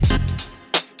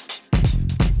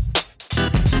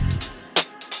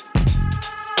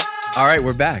All right,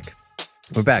 we're back.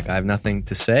 We're back. I have nothing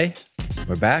to say.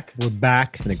 We're back. We're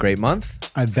back. It's been a great month.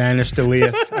 I banished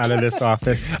Elias out of this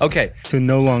office. Okay. To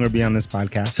no longer be on this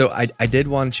podcast. So I did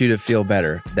want you to feel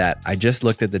better that I just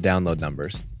looked at the download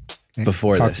numbers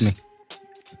before Talk this. to me.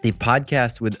 The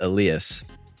podcast with Elias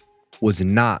was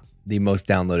not the most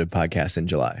downloaded podcast in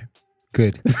July.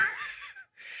 Good.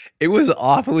 It was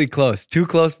awfully close. Too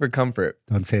close for comfort.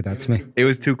 Don't say that to me. It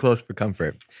was too close for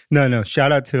comfort. No.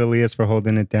 Shout out to Elias for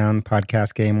holding it down,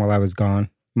 podcast game, while I was gone.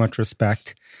 Much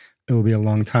respect. It will be a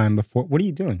long time before. What are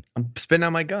you doing? I'm spitting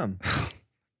out my gum.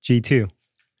 G2.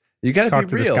 You got Talk to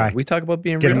to be this real. guy. We talk about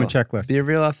being Get real. him a checklist. Be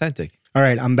real, authentic. All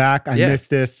right, I'm back. I Yeah.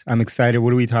 missed this. I'm excited.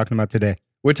 What are we talking about today?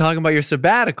 We're talking about your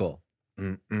sabbatical.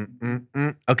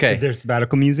 Okay. Is there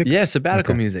sabbatical music? Yeah,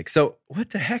 sabbatical Okay. music. So what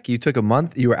the heck? You took a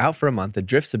month. You were out for a month, a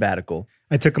drift sabbatical.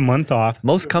 I took a month off.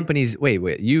 Most companies, wait,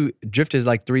 you drift is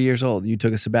like 3 years old. You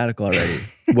took a sabbatical already.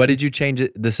 What did you change?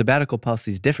 The sabbatical policy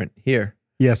is different here.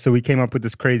 Yeah, so we came up with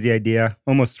this crazy idea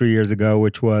almost 3 years ago,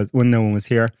 which was when no one was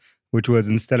here, which was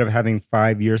instead of having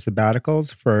 5-year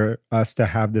sabbaticals, for us to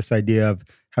have this idea of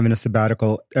having a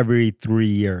sabbatical every 3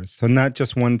 years. So not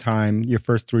just one time, your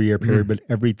first 3-year period, but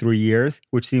every 3 years,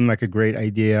 which seemed like a great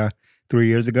idea 3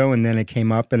 years ago. And then it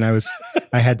came up and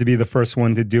I had to be the first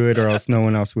one to do it or else no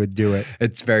one else would do it.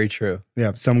 It's very true.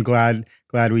 Yeah, so I'm glad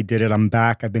we did it. I'm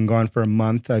back. I've been gone for a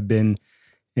month. I've been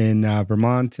in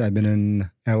Vermont. I've been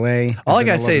in LA. All I I've been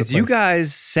gotta all say over is the you place.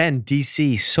 guys send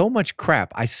DC so much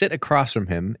crap. I sit across from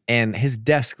him and his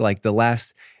desk, like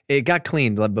it got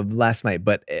cleaned last night.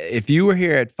 But if you were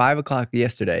here at 5 o'clock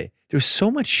yesterday, there was so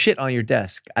much shit on your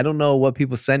desk. I don't know what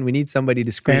people send. We need somebody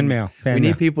to screen. Fan mail. We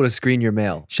need people to screen your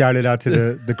mail. Shout it out to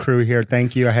the crew here.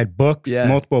 Thank you. I had books, Yeah.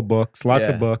 multiple books, lots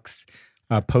Yeah. of books,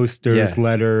 posters, Yeah.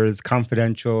 letters,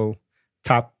 confidential,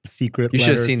 top secret You should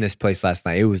have letters. seen this place last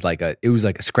night. It was like a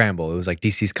scramble. It was like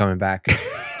DC's coming back.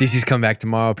 DC's coming back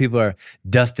tomorrow. People are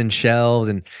dusting shelves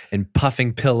and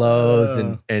puffing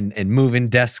pillows and moving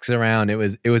desks around.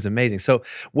 It was amazing. So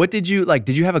what did you like?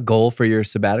 Did you have a goal for your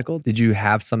sabbatical? Did you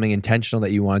have something intentional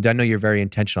that you wanted to do? I know you're very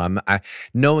intentional.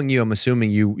 Knowing you, I'm assuming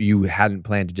you hadn't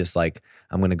planned to just like,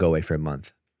 I'm going to go away for a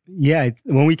month. Yeah,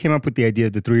 when we came up with the idea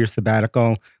of the 3-year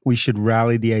sabbatical, we should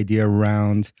rally the idea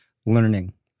around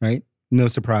learning, right? No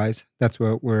surprise. That's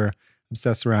what we're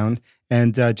obsessed around.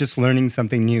 And just learning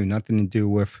something new, nothing to do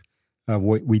with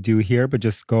what we do here, but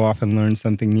just go off and learn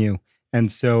something new.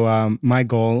 And so my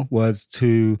goal was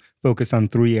to focus on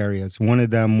 3 areas. One of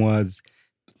them was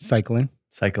cycling,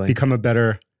 become a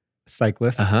better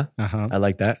cyclist. I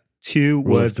like that. 2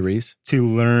 Rule of was threes. to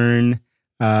learn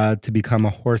to become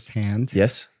a horse hand.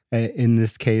 Yes. In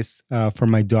this case, for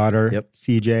my daughter, Yep.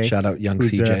 CJ. Shout out young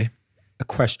who's CJ.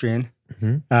 Equestrian.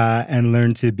 Mhm. And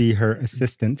learn to be her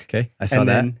assistant. Okay. I saw And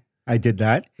that. then I did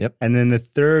that. Yep. And then the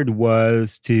third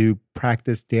was to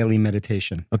practice daily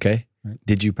meditation. Okay. Right.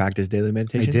 Did you practice daily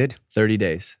meditation? I did. 30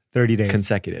 days. 30 days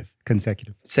Consecutive. Say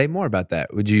Say more about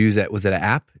that. Would you use that? Was it an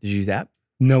app? Did you use app?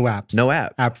 no apps. No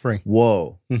app. App free.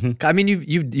 Whoa. Mhm. I mean,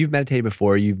 you've meditated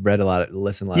before. You've read a lot,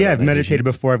 listened a lot. Yeah, about I've meditated meditation.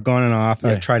 before. I've gone and off. Yeah.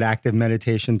 I've tried active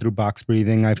meditation through box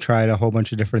breathing. I've tried a whole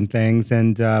bunch of different things.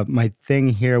 And my thing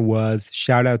here was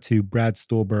shout out to Brad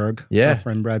Stolberg, Yeah. our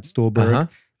friend Brad Stolberg.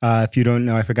 If you don't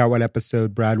know, I forgot what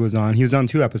episode Brad was on. He was on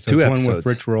 2 episodes. One with episodes.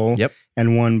 Rich Roll Yep.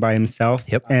 and one by himself.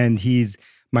 Yep. And he's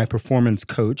my performance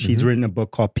coach. He's written a book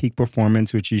called Peak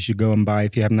Performance, which you should go and buy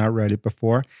if you have not read it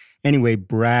before. Anyway,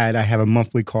 Brad, I have a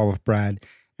monthly call with Brad.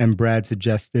 And Brad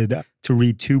suggested to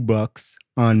read 2 books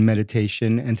on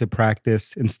meditation and to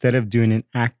practice instead of doing an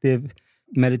active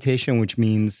meditation, which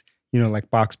means,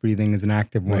 like box breathing is an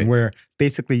active one, Right. where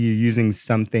basically you're using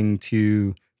something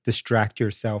to distract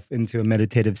yourself into a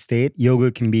meditative state.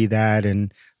 Yoga can be that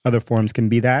and other forms can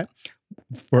be that.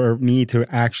 For me to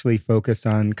actually focus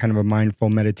on kind of a mindful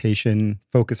meditation,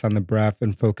 focus on the breath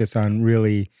and focus on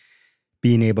really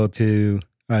being able to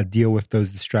deal with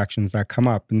those distractions that come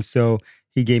up. And so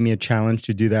he gave me a challenge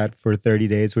to do that for 30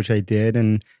 days, which I did.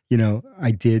 And,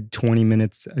 I did 20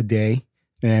 minutes a day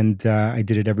and I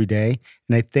did it every day.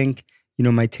 And I think,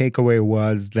 my takeaway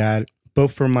was that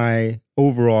both for my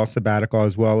overall sabbatical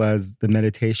as well as the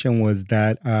meditation was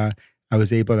that I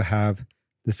was able to have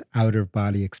this outer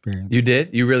body experience. You did?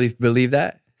 You really believe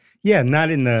that? Yeah,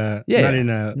 not in a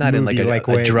Not in like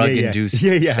a way. drug-induced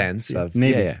Yeah. sense of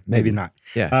maybe not.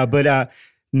 Yeah. But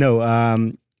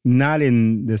no, not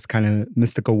in this kind of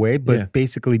mystical way, but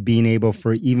basically being able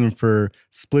for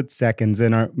split seconds.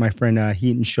 And my friend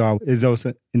Heaton Shaw is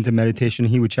also into meditation.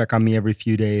 He would check on me every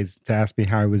few days to ask me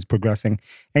how I was progressing.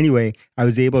 Anyway, I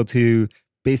was able to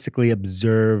basically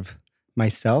observe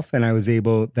myself, and I was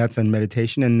able. That's on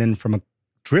meditation, and then from a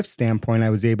drift standpoint, I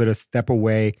was able to step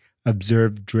away,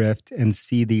 observe drift, and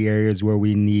see the areas where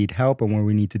we need help and where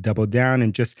we need to double down,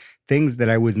 and just things that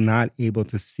I was not able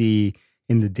to see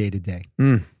in the day-to-day.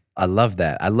 I love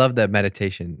that. I love that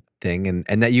meditation thing,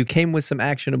 and that you came with some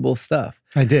actionable stuff.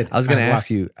 I did. I was going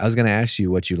to ask you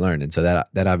what you learned, and so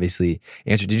that obviously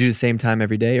answered. Did you do the same time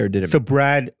every day, or did it? So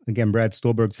Brad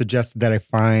Stolberg suggested that I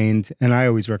find, and I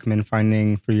always recommend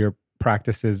finding for your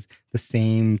practices the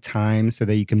same time so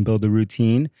that you can build a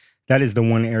routine. That is the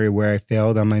one area where I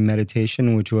failed on my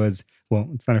meditation, which was, well,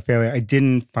 it's not a failure. I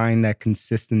didn't find that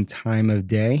consistent time of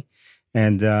day,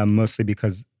 and mostly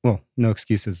because, well, no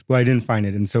excuses. Well, I didn't find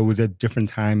it, and so it was a different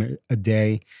time a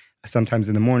day. Sometimes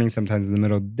in the morning, sometimes in the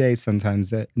middle of the day,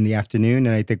 sometimes in the afternoon.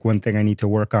 And I think one thing I need to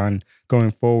work on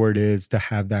going forward is to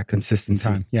have that consistent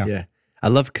time. Yeah. I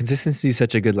love consistency is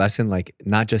such a good lesson, like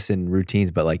not just in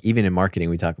routines, but like even in marketing,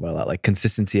 we talk about a lot, like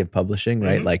consistency of publishing,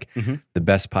 right? Like the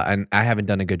best, and I haven't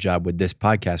done a good job with this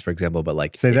podcast, for example, but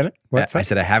like. Say that? What's I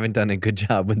said I haven't done a good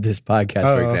job with this podcast,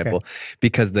 for example,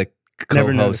 because the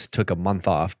co-host took a month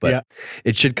off, but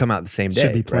it should come out the same day.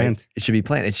 Should be planned. Right? It should be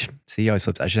planned. See, always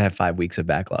flips. I should have 5 weeks of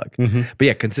backlog. But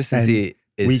yeah, consistency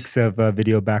is weeks of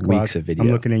video backlog. Weeks of video.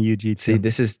 I'm looking at you, GT. See,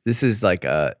 this is like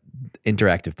a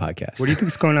interactive podcast. What do you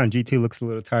think's going on? GT looks a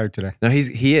little tired today. No,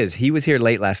 he is. He was here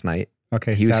late last night.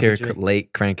 Okay, he was here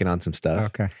late cranking on some stuff.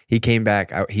 Okay, he came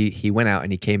back. He went out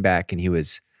and he came back and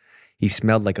he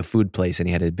smelled like a food place and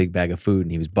he had a big bag of food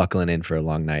and he was buckling in for a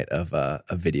long night of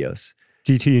videos.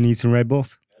 GT, you need some Red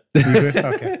Bulls? You good?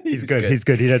 Okay. He's good. He's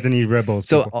good. He doesn't need Red Bulls.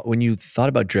 So when you thought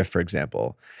about drift, for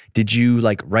example, did you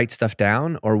like write stuff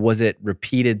down, or was it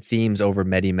repeated themes over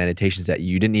many meditations that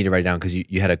you didn't need to write down because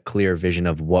you had a clear vision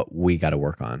of what we got to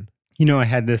work on? You know, I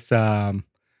had this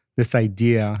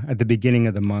idea at the beginning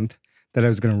of the month that I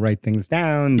was going to write things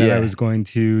down, that I was going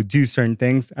to do certain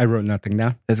things. I wrote nothing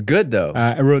down. That's good though.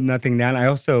 I wrote nothing down. I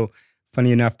also,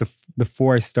 funny enough,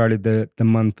 before I started the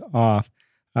month off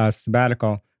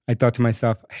sabbatical, I thought to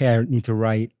myself, hey, I need to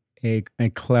write a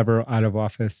clever out of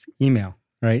office email,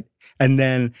 right? And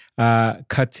then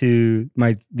cut to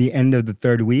the end of the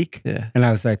third week, and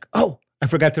I was like, oh, I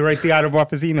forgot to write the out of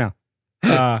office email.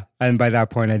 And by that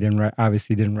point, I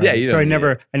obviously didn't write it. So I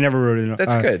never wrote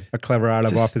a clever out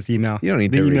of office email. You don't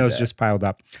need the to emails just piled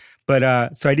up.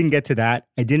 But so I didn't get to that.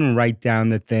 I didn't write down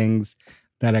the things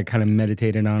that I kind of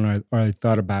meditated on or I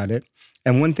thought about it.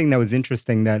 And one thing that was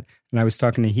interesting and I was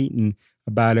talking to Heaton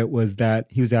about it, was that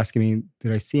he was asking me,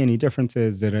 did I see any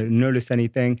differences? Did I notice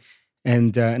anything?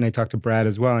 And I talked to Brad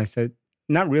as well. And I said,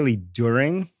 not really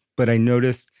during, but I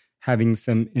noticed having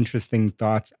some interesting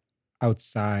thoughts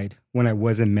outside when I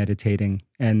wasn't meditating.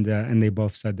 And they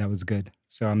both said that was good.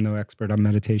 So I'm no expert on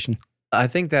meditation. I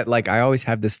think that like I always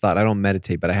have this thought, I don't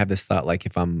meditate, but I have this thought like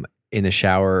if I'm in the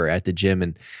shower or at the gym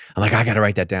and I'm like, I got to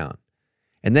write that down.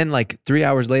 And then like 3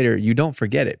 hours later, you don't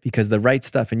forget it because the right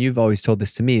stuff, and you've always told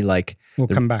this to me, like will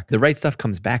come back. The right stuff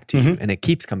comes back to you and it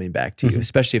keeps coming back to you,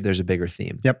 especially if there's a bigger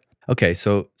theme. Yep. Okay.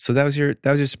 So that was your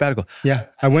sabbatical. Yeah.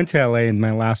 I went to LA in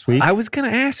my last week. I was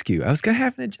going to ask you, I was going to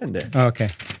have an agenda. Oh,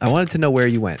 okay. I wanted to know where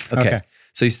you went. Okay.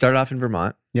 So you started off in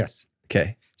Vermont. Yes.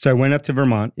 Okay. So I went up to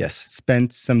Vermont. Yes.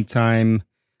 Spent some time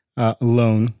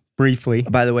alone briefly.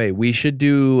 By the way,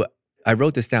 I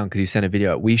wrote this down because you sent a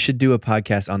video out. We should do a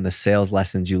podcast on the sales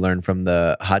lessons you learned from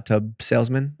the hot tub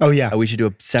salesman. Oh, yeah. We should do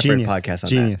a separate podcast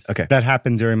on that. Okay. That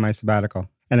happened during my sabbatical.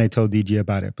 And I told DG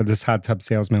about it. But this hot tub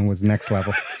salesman was next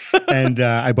level. And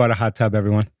I bought a hot tub,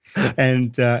 everyone.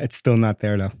 And it's still not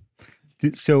there, though.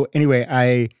 So anyway,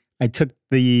 I took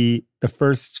the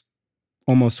first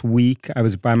almost week. I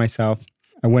was by myself.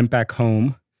 I went back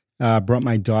home. Brought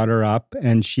my daughter up,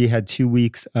 and she had 2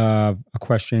 weeks of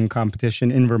equestrian competition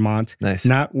in Vermont. Nice.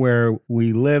 Not where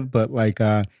we live, but like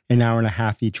an hour and a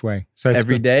half each way. So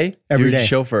every day? Every day.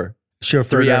 Chauffeur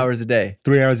 3 hours a day.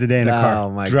 3 hours a day in a car.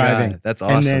 Oh my driving. God. That's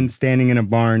awesome. And then standing in a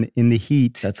barn in the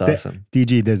heat. That's awesome.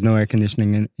 DG, there's no air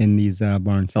conditioning in these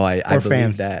barns. Oh, I believe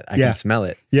fans. that. I can smell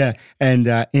it. Yeah. And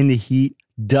in the heat,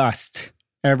 dust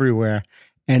everywhere.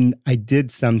 And I did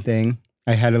something.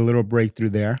 I had a little breakthrough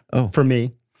there for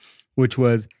me, which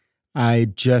was I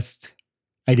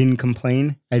didn't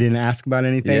complain. I didn't ask about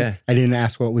anything. Yeah. I didn't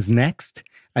ask what was next.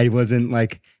 I wasn't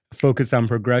like focused on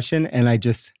progression, and I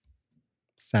just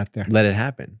sat there. Let it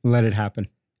happen.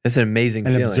 That's an amazing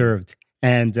feeling. And observed.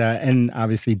 And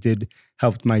obviously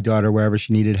helped my daughter wherever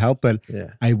she needed help, but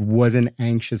I wasn't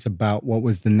anxious about what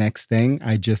was the next thing.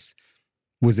 I just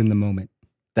was in the moment.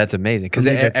 That's amazing because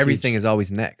everything is always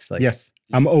next. Like, yes,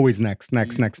 I'm always next.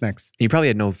 You probably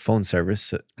had no phone service.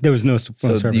 So, there was no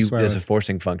phone service. There's a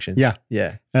forcing function. Yeah.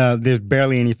 Yeah. There's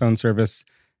barely any phone service.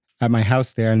 at my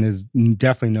house there, and there's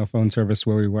definitely no phone service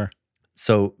where we were.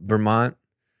 So Vermont,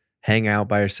 hang out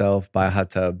by yourself, buy a hot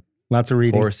tub. Lots of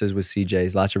reading. Horses with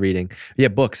CJs, lots of reading. Yeah,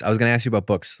 books. I was going to ask you about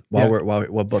books.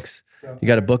 What books? You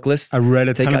got a book list? I read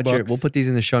a ton of books. We'll put these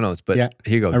in the show notes, but here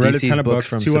you go. I read DC's a ton of books,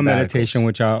 from 2 on meditation,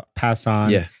 which I'll pass on.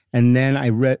 Yeah. And then I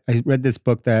read this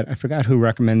book that I forgot who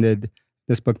recommended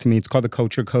this book to me. It's called The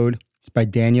Culture Code. It's by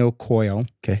Daniel Coyle.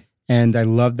 Okay. And I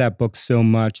loved that book so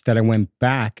much that I went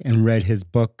back and read his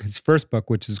first book,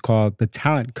 which is called The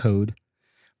Talent Code.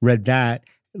 Read that.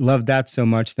 Loved that so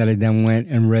much that I then went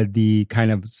and read the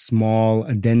kind of small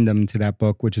addendum to that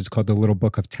book, which is called The Little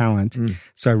Book of Talent.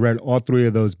 So I read all 3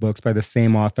 of those books by the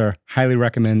same author. Highly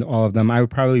recommend all of them. I would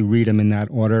probably read them in that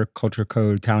order: Culture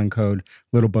Code, Talent Code,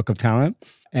 Little Book of Talent.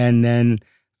 And then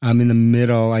I'm in the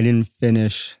middle. I didn't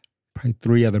finish probably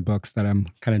 3 other books that I'm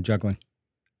kind of juggling.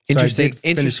 Interesting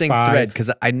thread,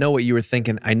 because I know what you were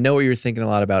thinking. I know what you were thinking a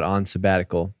lot about on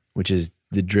Sabbatical, which is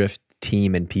the drift,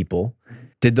 team, and people.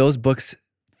 Did those books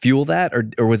fuel that,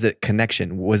 or was it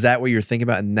connection? Was that what you're thinking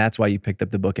about, and that's why you picked up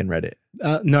the book and read it?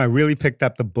 No, I really picked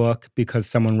up the book because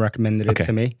someone recommended it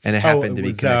to me. And it happened to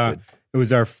be connected. It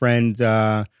was our friend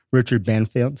Richard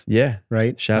Banfield. Yeah.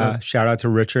 Right? Shout out to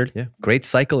Richard. Yeah. Great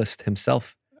cyclist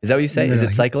himself. Is that what you say? No, is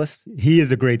it cyclist? He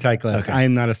is a great cyclist. Okay. I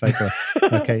am not a cyclist.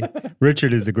 Okay.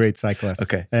 Richard is a great cyclist.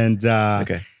 Okay.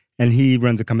 And he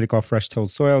runs a company called Fresh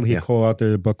Tilled Soil. He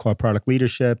co-authored a book called Product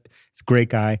Leadership. He's a great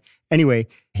guy. Anyway,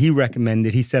 he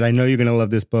recommended, he said, I know you're going to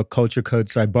love this book, Culture Code.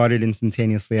 So I bought it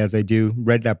instantaneously as I do,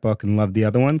 read that book and loved the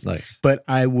other ones. Nice. But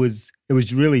it was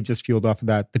really just fueled off of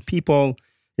that. The people,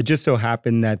 it just so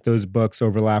happened that those books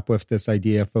overlap with this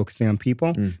idea of focusing on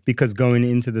people, because going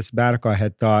into the sabbatical, I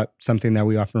had thought something that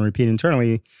we often repeat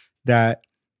internally, that,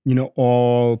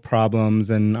 all problems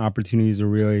and opportunities are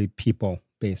really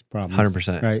people-based problems.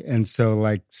 100%. Right. And so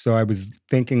I was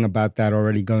thinking about that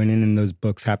already going in, and those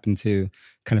books happen to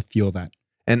kind of fuel that.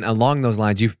 And along those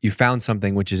lines, you found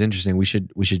something which is interesting. We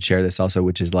should share this also,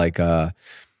 which is like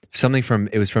something from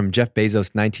Jeff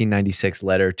Bezos' 1996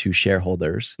 letter to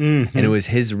shareholders. And it was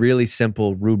his really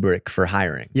simple rubric for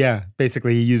hiring. Yeah.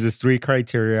 Basically, he uses 3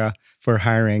 criteria for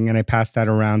hiring. And I passed that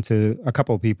around to a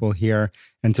couple of people here,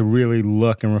 and to really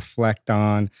look and reflect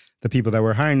on the people that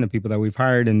we're hiring, the people that we've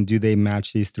hired, and do they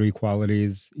match these 3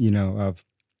 qualities, of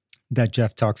that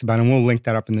Jeff talks about. And we'll link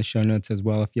that up in the show notes as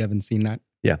well if you haven't seen that.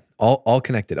 Yeah. All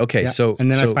connected. Okay. Yeah.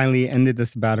 And then I finally ended the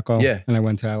sabbatical, and I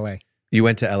went to LA. You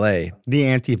went to LA. The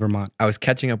anti-Vermont. I was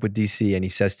catching up with DC, and he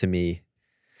says to me,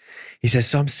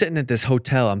 so I'm sitting at this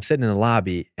hotel, I'm sitting in the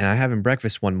lobby, and I'm having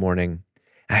breakfast one morning.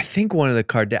 And I think one of the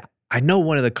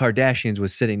Kardashians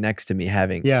was sitting next to me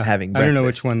having breakfast. I don't know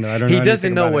which one though. He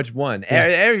doesn't know which one. Yeah.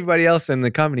 Everybody else in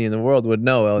the company in the world would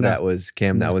know. Oh, that was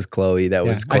Kim, that was Chloe, that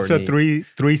was Courtney. I saw three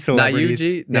celebrities. Not you,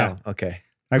 G? No. Yeah. Okay.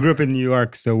 I grew up in New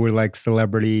York, so we're like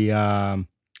celebrity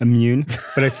immune.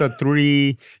 But I saw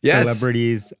 3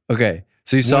 celebrities. Okay.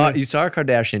 So you saw a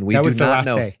Kardashian. We do not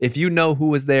know. Day. If you know who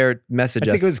was there, message us.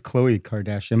 I think it was Khloe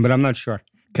Kardashian, but I'm not sure.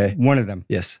 Okay. One of them.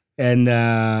 Yes. And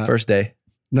first day.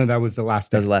 No, that was the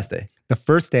last day. That was the last day. The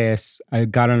first day, I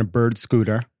got on a Bird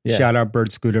scooter. Yeah. Shout out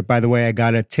Bird scooter. By the way, I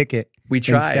got a ticket in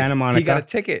Santa Monica. He got a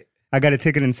ticket. I got a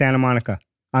ticket in Santa Monica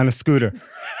on a scooter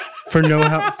for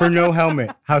no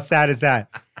helmet. How sad is that?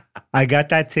 I got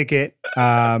that ticket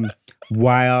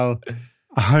while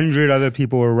 100 other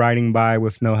people were riding by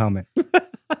with no helmet.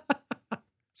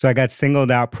 So I got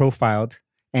singled out, profiled.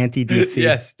 Anti-DC.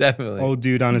 Yes, definitely. Old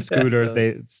dude on a scooter.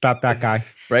 Definitely. They stopped that guy.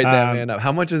 Write that man up.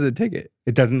 How much was the ticket?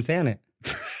 It doesn't say on it.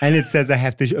 And it says I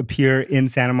have to appear in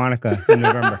Santa Monica in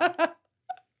November.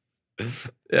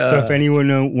 So if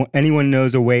anyone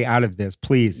knows a way out of this,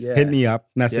 please hit me up,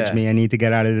 message me. I need to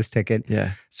get out of this ticket.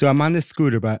 Yeah. So I'm on this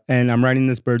scooter, and I'm riding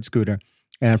this Bird scooter,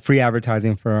 and free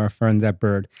advertising for our friends at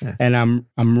Bird. Yeah. And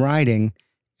I'm riding,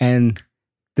 and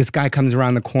this guy comes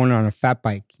around the corner on a fat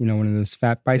bike, one of those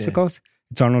fat bicycles. Yeah.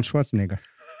 It's Arnold Schwarzenegger.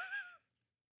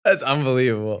 That's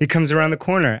unbelievable. He comes around the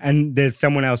corner, and there's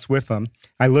someone else with him.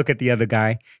 I look at the other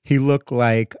guy. He looked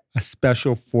like a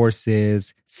Special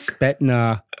Forces,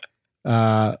 Spetsnaz,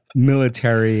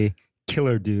 military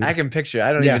killer dude. I can picture it.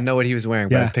 I don't even know what he was wearing,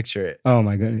 but I picture it. Oh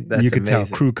my goodness. You could tell.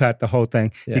 Crew cut, the whole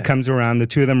thing. Yeah. He comes around, the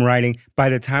 2 of them riding. By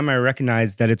the time I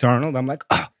recognize that it's Arnold, I'm like,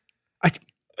 I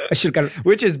should have got it.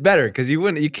 Which is better, because you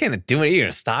can't do it. You're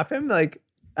going to stop him?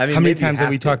 How many times have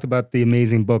we talked about the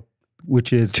amazing book,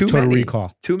 which is Total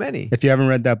Recall? Too many. If you haven't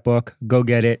read that book, go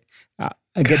get it.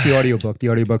 Get the audiobook. The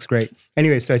audiobook's great.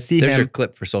 Anyway, so I see There's him. your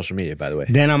clip for social media, by the way.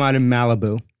 Then I'm out in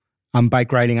Malibu. I'm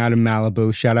bike riding out in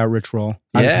Malibu. Shout out Rich Roll.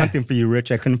 I was hunting for you, Rich.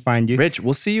 I couldn't find you. Rich,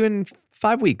 we'll see you in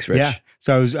 5 weeks, Rich. Yeah.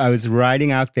 So I was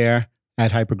riding out there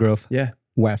at Hypergrowth. Yeah.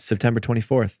 West. September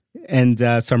 24th. And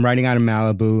so I'm riding out of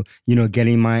Malibu,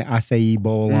 getting my acai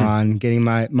bowl on, getting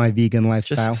my vegan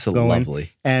lifestyle Just so going.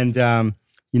 lovely. And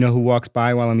who walks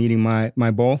by while I'm eating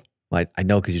my bowl? Well, I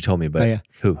know because you told me, but yeah.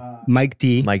 who? Mike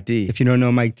D. Mike D. If you don't know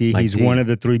Mike D, he's one of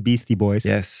the 3 Beastie Boys.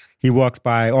 Yes. He walks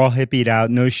by all hippied out,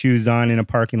 no shoes on in a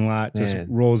parking lot, just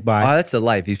rolls by. Oh, that's the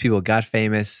life. These people got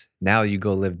famous. Now you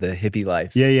go live the hippie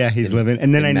life. Yeah, he's living.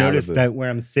 And then I noticed Malibu. that where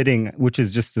I'm sitting, which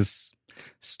is just this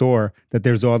store, that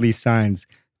there's all these signs.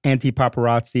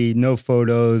 Anti-paparazzi, no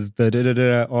photos,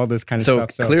 all this kind of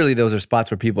stuff. So clearly those are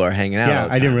spots where people are hanging out. Yeah,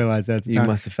 I didn't realize that at the time. You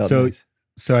must have felt nice.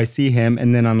 So I see him,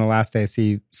 and then on the last day I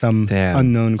see some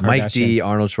unknown Kardashian. Mike D,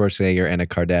 Arnold Schwarzenegger, and a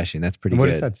Kardashian. That's pretty what good.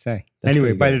 What does that say? That's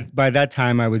anyway, by that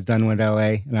time I was done with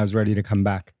LA, and I was ready to come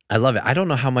back. I love it. I don't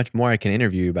know how much more I can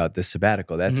interview you about this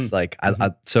sabbatical. That's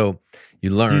so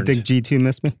you learned. Do you think G2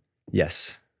 missed me?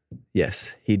 Yes,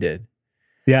 he did.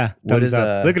 Yeah. What is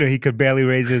Look at him. He could barely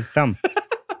raise his thumb.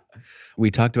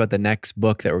 We talked about the next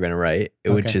book that we're going to write,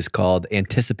 which is called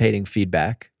Anticipating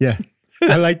Feedback. Yeah.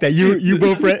 I like that. You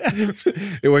both read.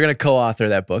 We're going to co-author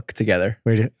that book together.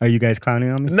 Wait, are you guys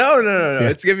clowning on me? No. Yeah.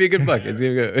 It's going to be a good book. It's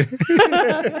going to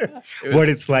be good. What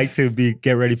it's like to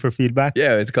get ready for feedback?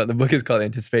 Yeah, the book is called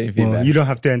Anticipating Feedback. Well, you don't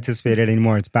have to anticipate it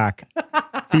anymore. It's back.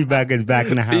 Feedback is back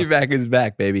in the house. Feedback is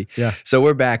back, baby. Yeah. So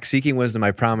we're back. Seeking Wisdom,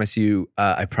 I promise you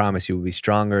will be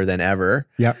stronger than ever.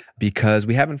 Yeah. Because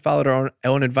we haven't followed our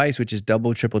own advice, which is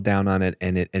double, triple down on it.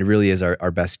 And it really is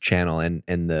our best channel and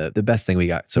the best thing we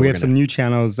got. So we have some new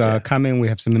channels coming. We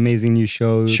have some amazing new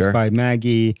shows by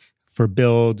Maggie, for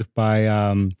Build, by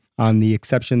on the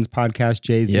Exceptions podcast.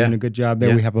 Jay's doing a good job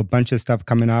there. We have a bunch of stuff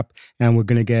coming up, and we're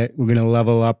gonna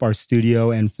level up our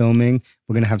studio and filming.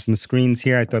 We're gonna have some screens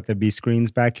here. I thought there'd be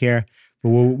screens back here. But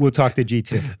we'll talk to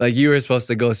G2. Like you were supposed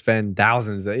to go spend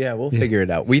thousands. We'll figure it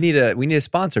out. We need a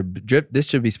sponsor. Drip. This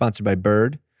should be sponsored by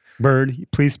Bird. Bird,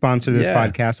 please sponsor this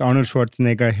podcast. Arnold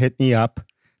Schwarzenegger, hit me up.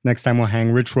 Next time we'll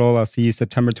hang. Rich Roll, I'll see you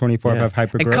September 24th at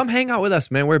Hypergrowth. And come hang out with us,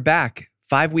 man. We're back.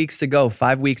 5 weeks to go.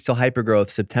 5 weeks till Hypergrowth.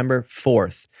 September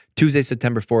 4th. Tuesday,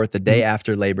 September 4th, the day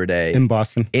after Labor Day. In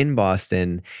Boston.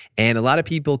 And a lot of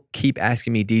people keep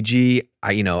asking me, DG,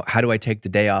 how do I take the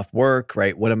day off work,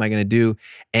 right? What am I going to do?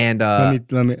 And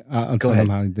let me I'll tell them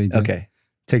how they do. Okay.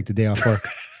 Take the day off work.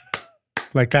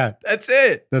 Like that. That's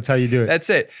it. That's how you do it. That's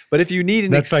it. But if you need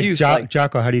an excuse. That's like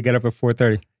Jocko, how do you get up at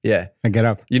 4:30? Yeah. I get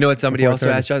up. You know what somebody also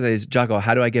asked Jocko? Is, Jocko,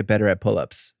 how do I get better at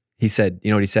pull-ups? He said,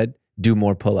 you know what he said? Do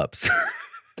more pull-ups.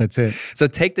 That's it. So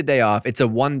take the day off. It's a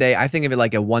 1 day. I think of it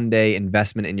like a 1 day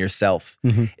investment in yourself.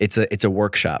 Mm-hmm. It's a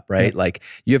workshop, right? Yeah. Like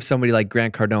you have somebody like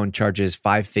Grant Cardone charges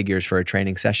 5 figures for a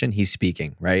training session. He's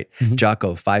speaking, right? Mm-hmm.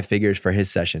 Jocko, 5 figures for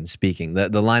his session, speaking. The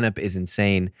lineup is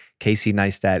insane. Casey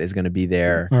Neistat is going to be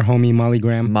there. Our homie Molly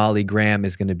Graham. Molly Graham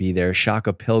is going to be there.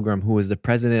 Shaka Pilgrim, who was the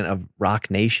president of Rock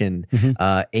Nation.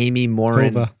 Mm-hmm. Amy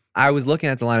Morin. Hova. I was looking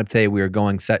at the lineup today. We were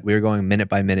going minute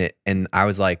by minute, and I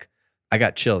was like, I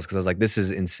got chills because I was like, this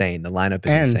is insane. The lineup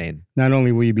is insane. Not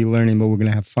only will you be learning, but we're going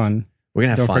to have fun. We're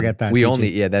going to have fun. Don't forget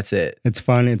that. That's it. It's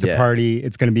fun. It's a party.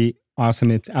 It's going to be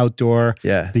awesome. It's outdoor.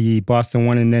 Yeah. The Boston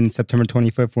one, and then September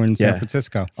 25th, we're in San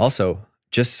Francisco. Also,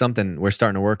 just something we're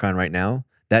starting to work on right now.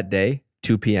 That day,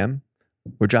 2 p.m.,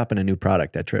 we're dropping a new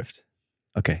product at Trift.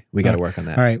 Okay, we got to work on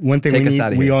that. All right, one thing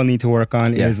we all need to work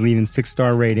on is leaving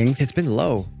 6-star ratings. It's been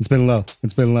low. It's been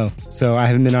low. So I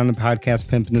haven't been on the podcast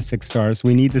pimping the 6 stars.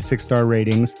 We need the 6-star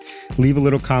ratings. Leave a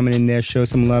little comment in there. Show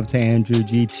some love to Andrew,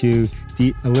 G2,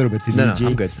 a little bit to DG. No,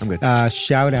 I'm good.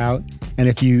 Shout out. And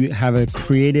if you have a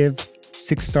creative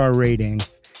 6-star rating,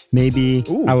 maybe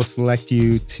I will select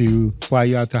you to fly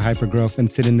you out to Hypergrowth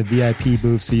and sit in the VIP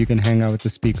booth so you can hang out with the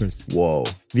speakers. Whoa.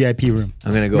 VIP room.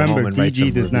 I'm going to go home and write some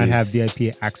DG does not reviews. have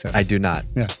VIP access. I do not.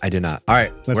 Yeah. I do not. All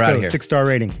right. Let's we're out go. of here. 6-star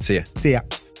rating. See ya.